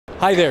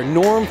Hi there,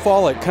 Norm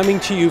Follett coming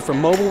to you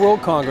from Mobile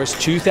World Congress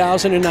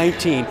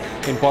 2019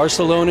 in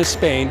Barcelona,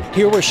 Spain.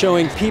 Here we're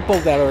showing people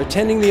that are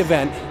attending the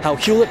event how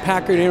Hewlett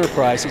Packard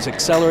Enterprise is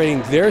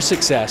accelerating their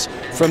success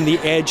from the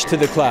edge to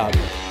the cloud.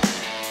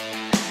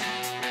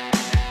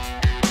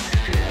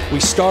 We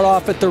start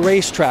off at the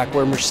racetrack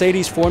where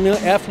Mercedes Formula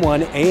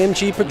F1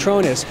 AMG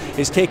Petronas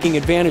is taking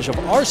advantage of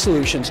our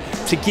solutions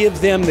to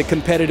give them the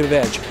competitive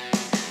edge.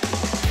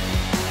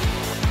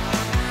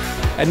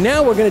 And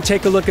now we're going to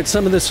take a look at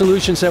some of the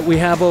solutions that we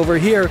have over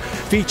here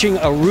featuring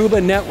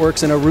Aruba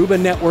Networks and Aruba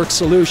Network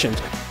Solutions.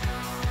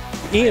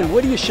 Ian,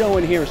 what are you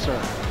showing here,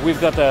 sir? We've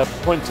got a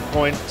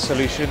point-to-point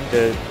solution.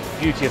 The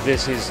beauty of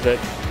this is that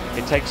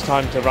it takes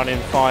time to run in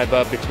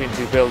fiber between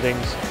two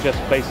buildings, just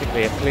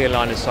basically a clear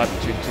line of sight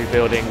between two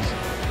buildings,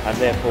 and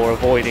therefore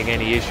avoiding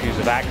any issues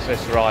of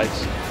access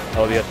rights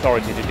or the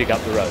authority to dig up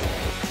the road.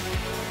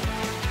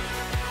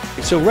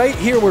 So right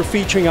here we're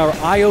featuring our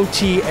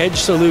IoT Edge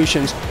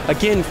solutions,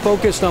 again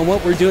focused on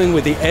what we're doing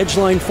with the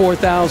Edgeline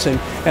 4000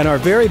 and our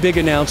very big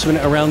announcement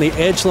around the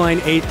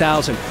Edgeline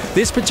 8000.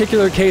 This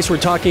particular case we're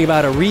talking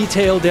about a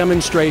retail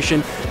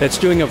demonstration that's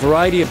doing a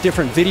variety of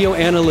different video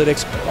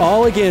analytics,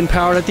 all again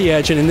powered at the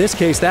edge, and in this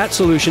case that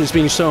solution is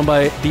being shown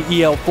by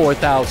the EL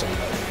 4000.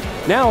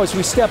 Now as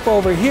we step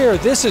over here,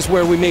 this is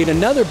where we made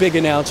another big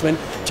announcement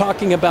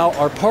talking about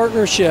our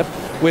partnership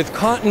with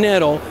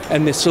Continental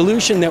and the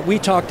solution that we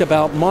talked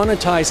about,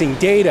 monetizing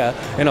data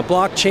in a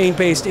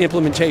blockchain-based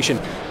implementation.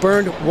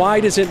 Bernd, why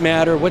does it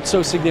matter? What's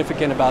so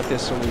significant about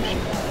this solution?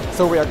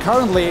 So we are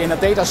currently in a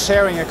data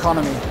sharing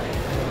economy.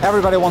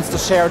 Everybody wants to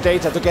share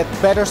data to get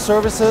better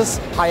services,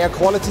 higher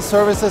quality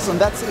services, and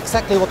that's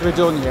exactly what we're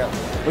doing here.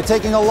 We're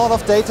taking a lot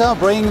of data,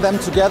 bringing them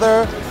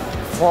together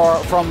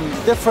from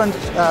different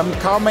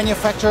car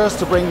manufacturers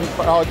to bring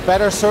out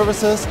better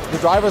services. The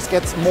drivers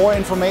get more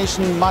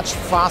information much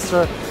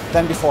faster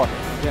than before.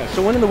 Yeah,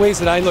 so one of the ways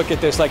that I look at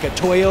this, like a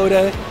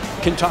Toyota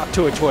can talk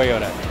to a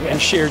Toyota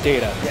and share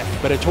data.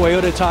 But a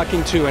Toyota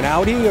talking to an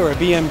Audi or a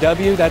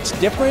BMW, that's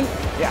different.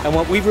 And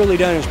what we've really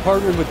done is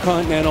partnered with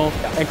Continental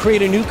and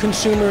create a new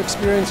consumer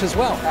experience as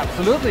well.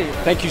 Absolutely.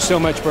 Thank you so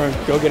much, Bernd.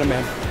 Go get a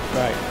man.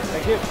 Right.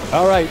 Thank you.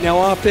 All right, now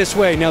off this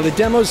way. Now the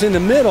demos in the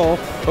middle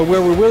are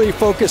where we're really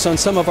focused on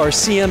some of our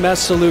CMS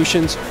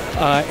solutions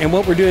and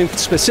what we're doing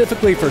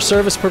specifically for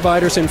service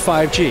providers in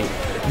 5G.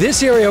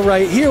 This area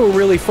right here will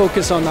really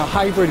focus on the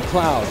hybrid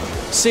cloud,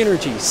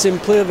 synergy,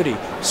 simplicity,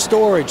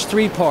 storage,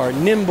 3PAR,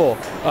 nimble,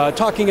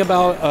 talking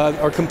about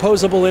our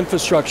composable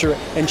infrastructure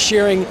and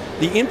sharing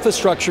the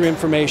infrastructure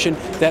information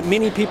that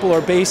many people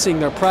are basing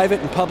their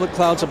private and public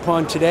clouds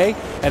upon today,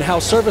 and how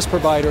service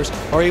providers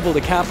are able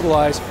to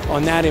capitalize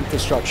on that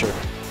infrastructure.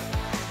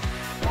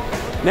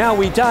 Now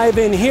we dive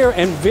in here,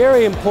 and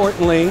very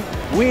importantly,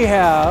 we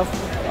have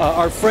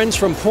our friends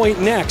from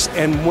Pointnext,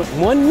 and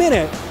 1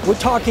 minute we're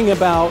talking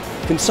about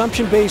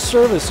consumption-based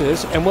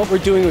services and what we're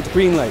doing with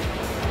GreenLake.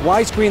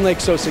 Why is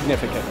GreenLake so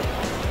significant?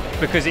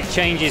 Because it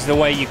changes the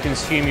way you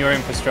consume your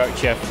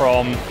infrastructure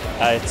from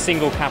a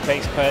single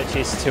CapEx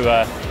purchase to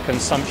a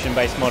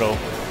consumption-based model.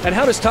 And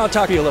how does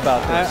Tata feel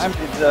about this?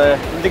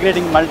 It's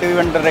integrating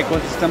multi-vendor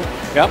ecosystem,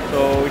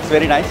 so it's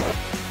very nice.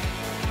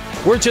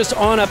 We're just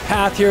on a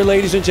path here,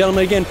 ladies and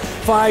gentlemen. Again,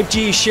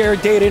 5G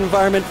shared data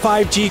environment,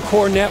 5G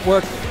core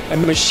network,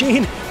 and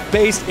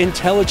machine-based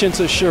intelligence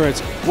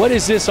assurance. What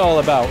is this all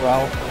about,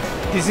 Raul?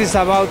 This is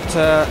about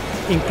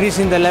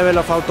increasing the level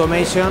of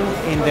automation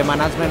in the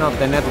management of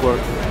the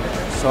network.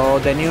 So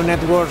the new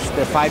networks,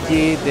 the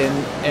 5G, the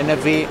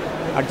NFV,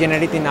 are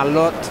generating a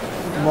lot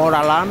more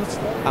alarms,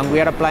 and we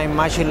are applying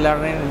machine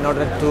learning in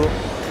order to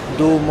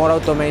do more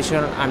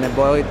automation and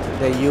avoid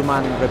the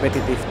human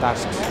repetitive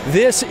tasks.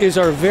 This is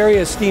our very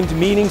esteemed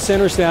meeting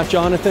center staff.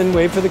 Jonathan,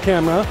 wave for the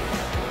camera.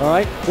 All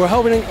right, we're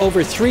holding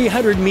over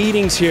 300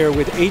 meetings here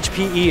with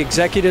HPE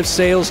executives,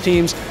 sales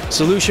teams,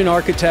 solution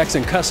architects,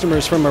 and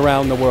customers from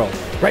around the world.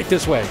 Right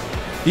this way.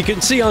 You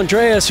can see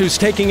Andreas, who's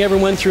taking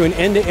everyone through an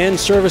end-to-end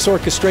service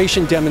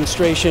orchestration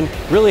demonstration,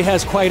 really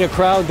has quite a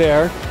crowd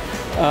there.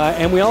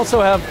 And we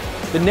also have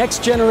the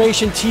next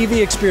generation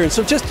TV experience.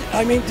 So just,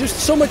 I mean, there's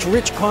so much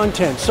rich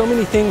content, so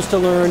many things to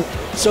learn,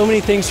 so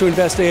many things to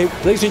investigate.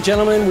 Ladies and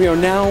gentlemen, we are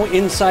now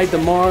inside the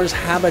Mars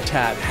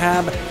habitat,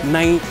 HAB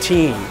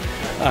 19.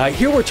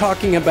 Here we're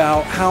talking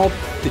about how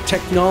the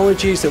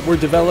technologies that we're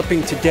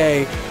developing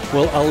today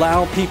will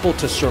allow people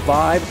to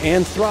survive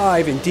and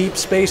thrive in deep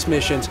space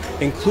missions,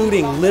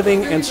 including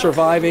living and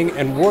surviving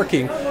and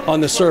working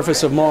on the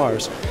surface of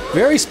Mars.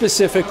 Very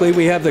specifically,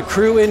 we have the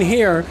crew in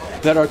here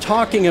that are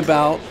talking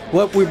about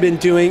what we've been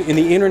doing in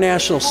the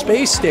International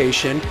Space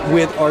Station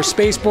with our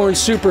spaceborne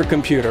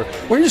supercomputer.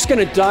 We're just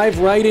going to dive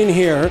right in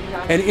here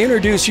and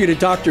introduce you to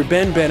Dr.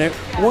 Ben Bennett.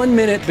 1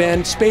 minute,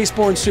 Ben,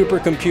 spaceborne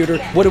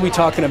supercomputer. What are we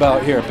talking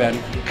about here,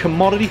 Ben?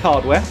 Commodity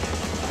hardware,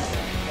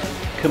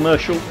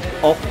 commercial,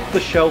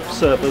 off-the-shelf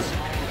servers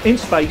in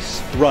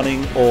space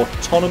running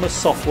autonomous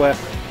software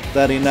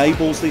that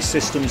enables these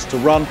systems to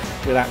run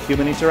without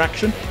human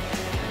interaction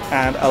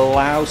and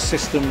allows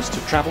systems to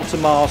travel to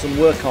Mars and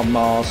work on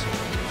Mars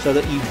so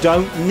that you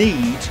don't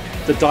need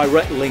the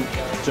direct link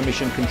to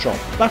mission control.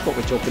 That's what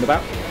we're talking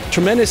about.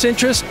 Tremendous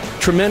interest,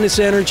 tremendous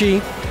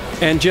energy,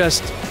 and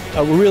just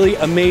a really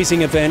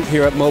amazing event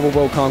here at Mobile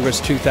World Congress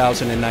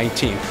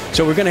 2019.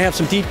 So we're going to have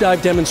some deep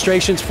dive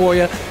demonstrations for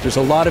you. There's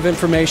a lot of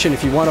information.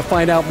 If you want to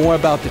find out more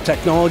about the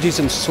technologies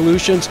and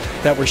solutions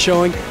that we're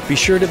showing, be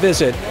sure to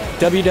visit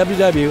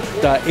www.hpe.com.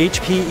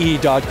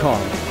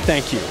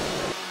 Thank you.